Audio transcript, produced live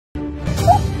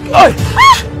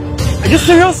you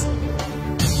serious?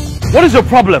 What is your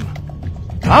problem?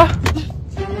 Huh?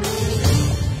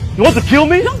 You want to kill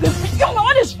me? Young man,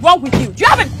 what is wrong with you? Do you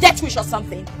have a death wish or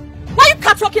something? Why are you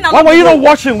catwalking along? Why were you not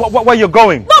watching where you're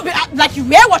going? No, but, like you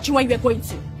were watching where you were going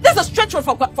to. This is a straight road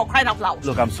for crying out loud.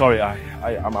 Look, I'm sorry.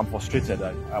 I'm frustrated.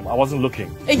 I wasn't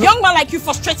looking. A young man like you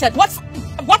frustrated.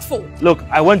 What for? Look,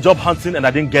 I went job hunting and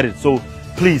I didn't get it. So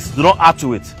please do not add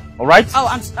to it. All right? Oh,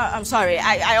 I'm sorry.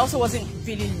 I also wasn't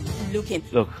really looking.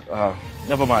 Look,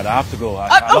 never mind. I have to go.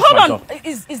 Hold on.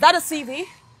 Is that a CV?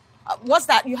 What's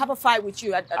that? You have a file with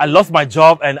you. I lost my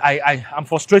job and I'm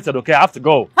frustrated. Okay, I have to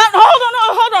go.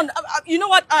 Hold on. You know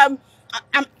what? I'm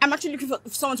actually looking for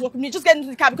someone to work with me. Just get into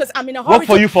the car because I'm in a hurry. Work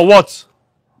for you for what?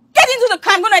 Get into the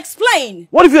car. I'm going to explain.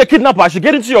 What if you're a kidnapper? I should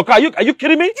get into your car. Are you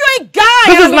kidding me? You're a guy.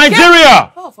 This is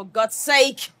Nigeria. Oh, for God's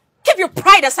sake. Keep your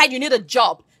pride aside. You need a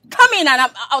job. Come in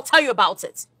and I'll tell you about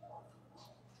it.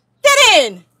 Get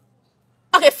in.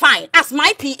 Okay, fine. As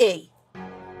my PA.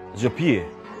 It's your PA.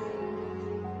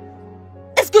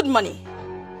 It's good money.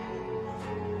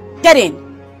 Get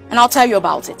in and I'll tell you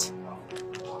about it.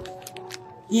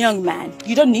 Young man,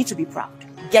 you don't need to be proud.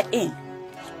 Get in.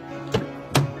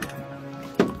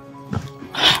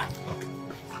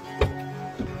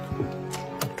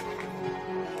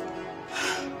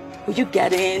 Will you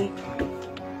get in?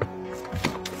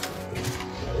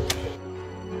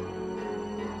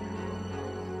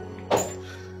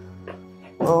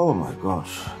 Oh my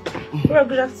gosh. Well,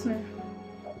 good afternoon.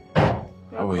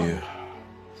 How are you?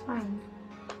 Fine.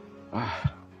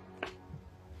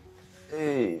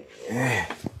 Hey.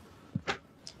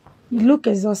 You look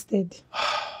exhausted.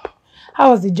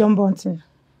 How was the job hunting?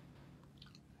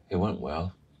 It went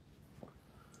well.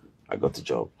 I got the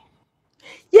job.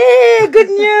 Yay! Good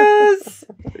news!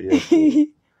 Yes.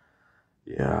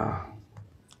 Yeah.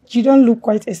 You don't look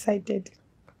quite excited.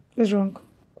 What's wrong?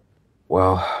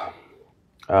 Well,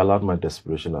 I allowed my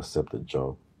desperation to accept the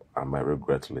job and my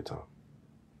regret later.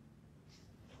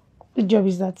 What job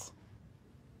is that?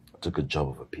 I took a job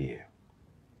of a PA.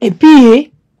 A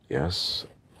PA? Yes.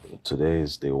 Today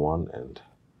is day one and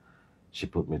she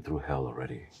put me through hell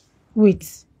already.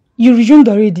 Wait, you resumed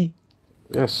already?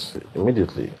 Yes,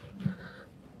 immediately.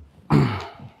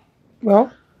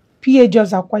 Well, PA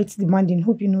jobs are quite demanding.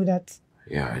 Hope you know that.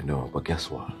 Yeah, I know. But guess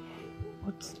what?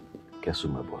 What? Guess who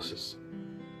my boss is?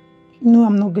 No,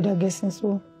 I'm not good at guessing,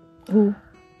 so who?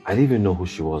 I didn't even know who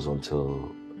she was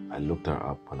until I looked her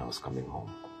up when I was coming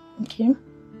home. Okay.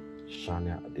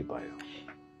 Shania Adebayo.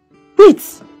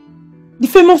 Wait! The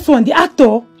famous one, the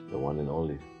actor? The one and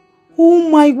only. Oh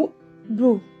my...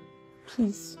 Bro,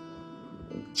 please.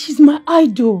 She's my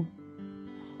idol.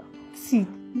 See,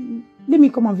 let me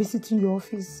come and visit in your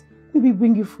office. Maybe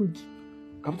bring you food.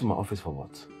 Come to my office for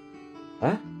what?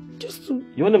 Huh? Just to...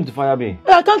 You want them to fire me?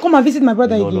 I can't come and visit my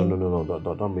brother again. No.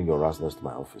 Don't bring your rashness to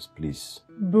my office, please.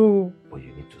 Bro. But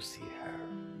you need to see her.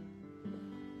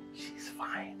 She's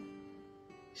fine.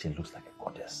 She looks like a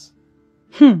goddess.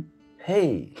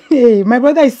 Hey. Hey, my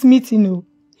brother is Smith, you know.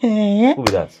 Who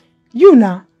is that? You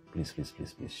now. Please.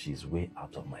 She's way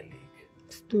out of my league.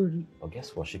 Story. But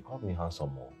guess what? She called me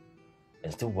handsome more.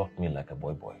 And still walked me like a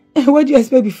boy. What do you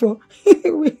expect before?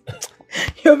 Wait,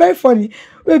 you're very funny.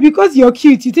 Wait, because you're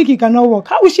cute, you think you cannot walk.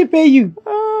 How will she pay you?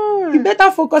 You better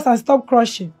focus and stop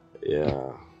crushing.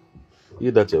 Yeah.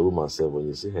 You that your woman said when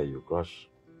you see her, you crush.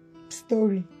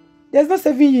 Story. There's no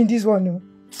saving you in this one, no.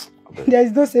 There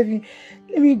is no saving.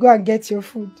 Let me go and get your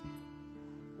food.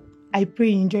 I pray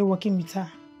you enjoy working with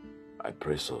her. I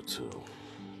pray so too.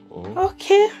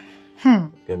 Okay.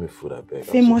 Get me food, I beg.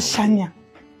 Famous Shania.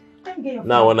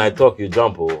 Now when I talk, you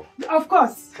jump, oh. Of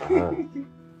course.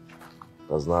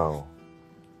 Because now,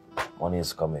 money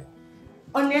is coming.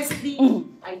 Honestly,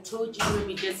 I told you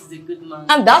maybe this is a good man.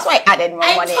 And that's why I added more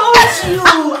money. I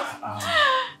told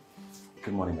you!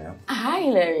 Good morning, ma'am. Hi,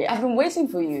 Larry. I've been waiting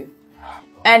for you.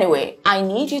 Anyway, I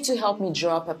need you to help me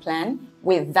draw up a plan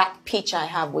with that pitch I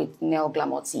have with Nel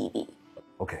Glamour TV.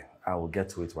 Okay, I will get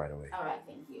to it right away. All right,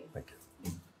 thank you. Thank you.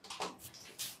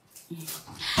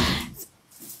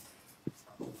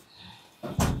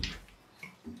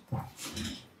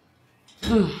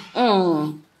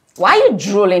 Why are you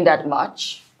drooling that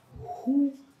much?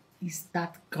 Who is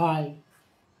that guy?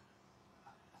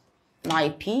 My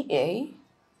PA.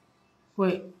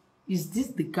 Wait, is this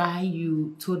the guy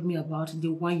you told me about, the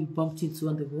one you bumped into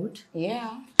on the road?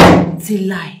 Yeah. It's a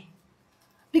lie.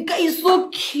 The guy is so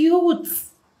cute.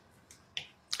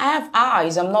 I have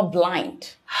eyes, I'm not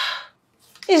blind.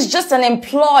 He's just an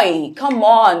employee, come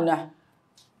on.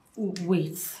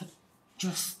 Wait,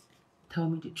 just tell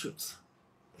me the truth.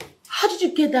 How did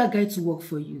you get that guy to work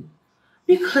for you?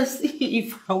 Because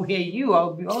if I were you,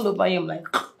 I'll be all over him like,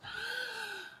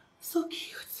 so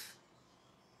cute.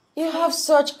 You have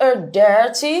such a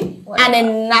dirty and a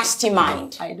nasty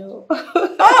mind. I know.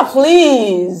 Oh,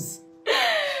 please.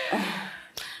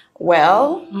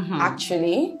 Well,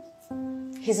 actually,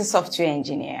 he's a software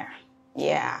engineer.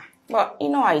 Yeah. But you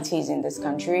know how it is in this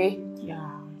country.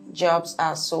 Yeah. Jobs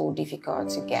are so difficult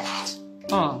to get.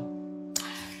 Oh.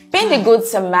 Being the good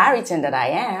Samaritan that I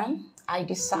am, I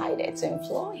decided to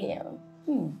employ him.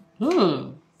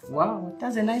 Wow,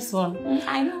 that's a nice one.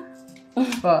 I know.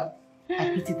 But I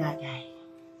pity that guy.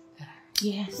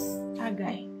 Yes, that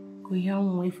guy. Go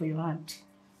young way for your aunt.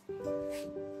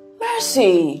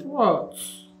 Mercy. What?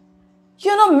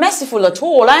 You're not merciful at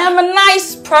all. I am a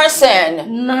nice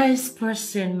person. Nice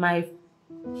person, my...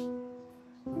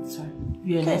 Sorry,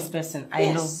 you're a nice person.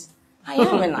 I know. I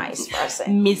am a nice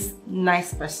person. Miss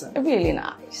Nice Person. Really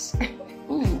nice.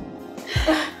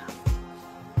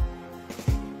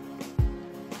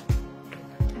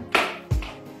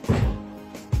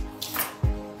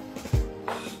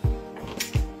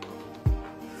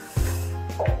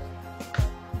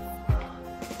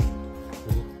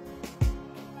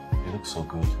 You look so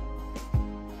good.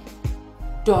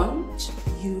 Don't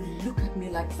you look at me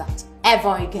like that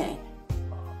ever again.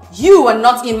 You are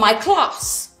not in my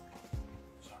class.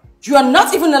 You are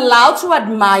not even allowed to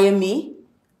admire me.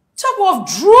 Talk of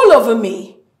drool over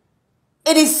me.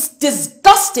 It is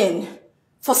disgusting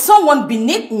for someone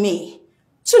beneath me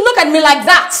to look at me like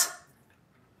that.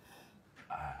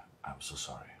 I'm so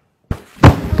sorry.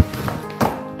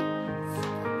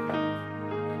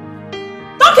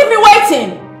 Don't keep me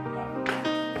waiting.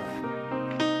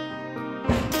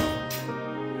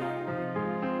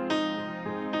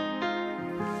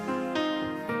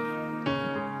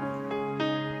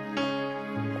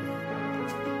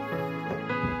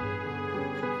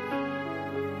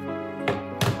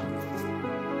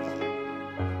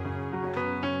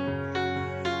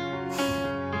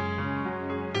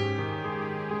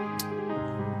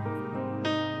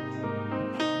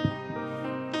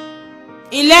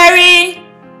 Ileri!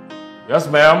 Yes,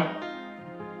 ma'am.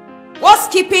 What's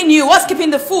keeping you? What's keeping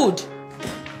the food?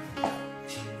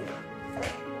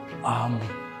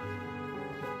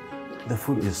 The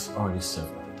food is already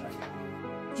served by the time.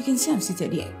 You can see I'm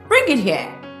seated here. Bring it here.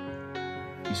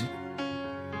 Is it?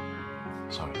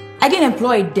 Sorry. I didn't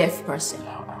employ a deaf person.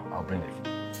 I'll bring it.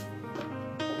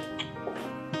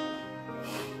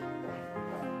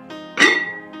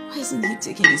 Why isn't he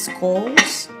taking his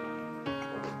calls?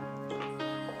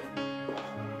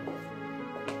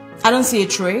 I don't see a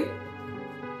tray.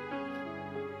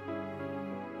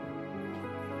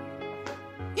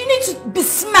 You need to be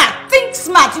smart. Think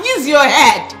smart. Use your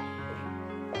head.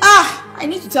 I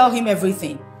need to tell him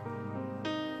everything.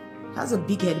 He has a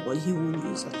big head, but he won't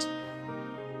use it.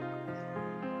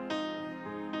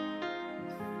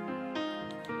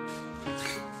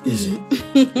 Easy.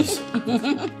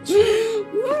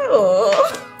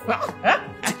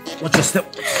 Watch your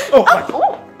step. Oh,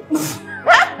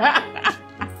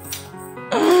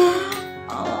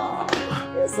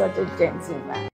 You're such a gentleman.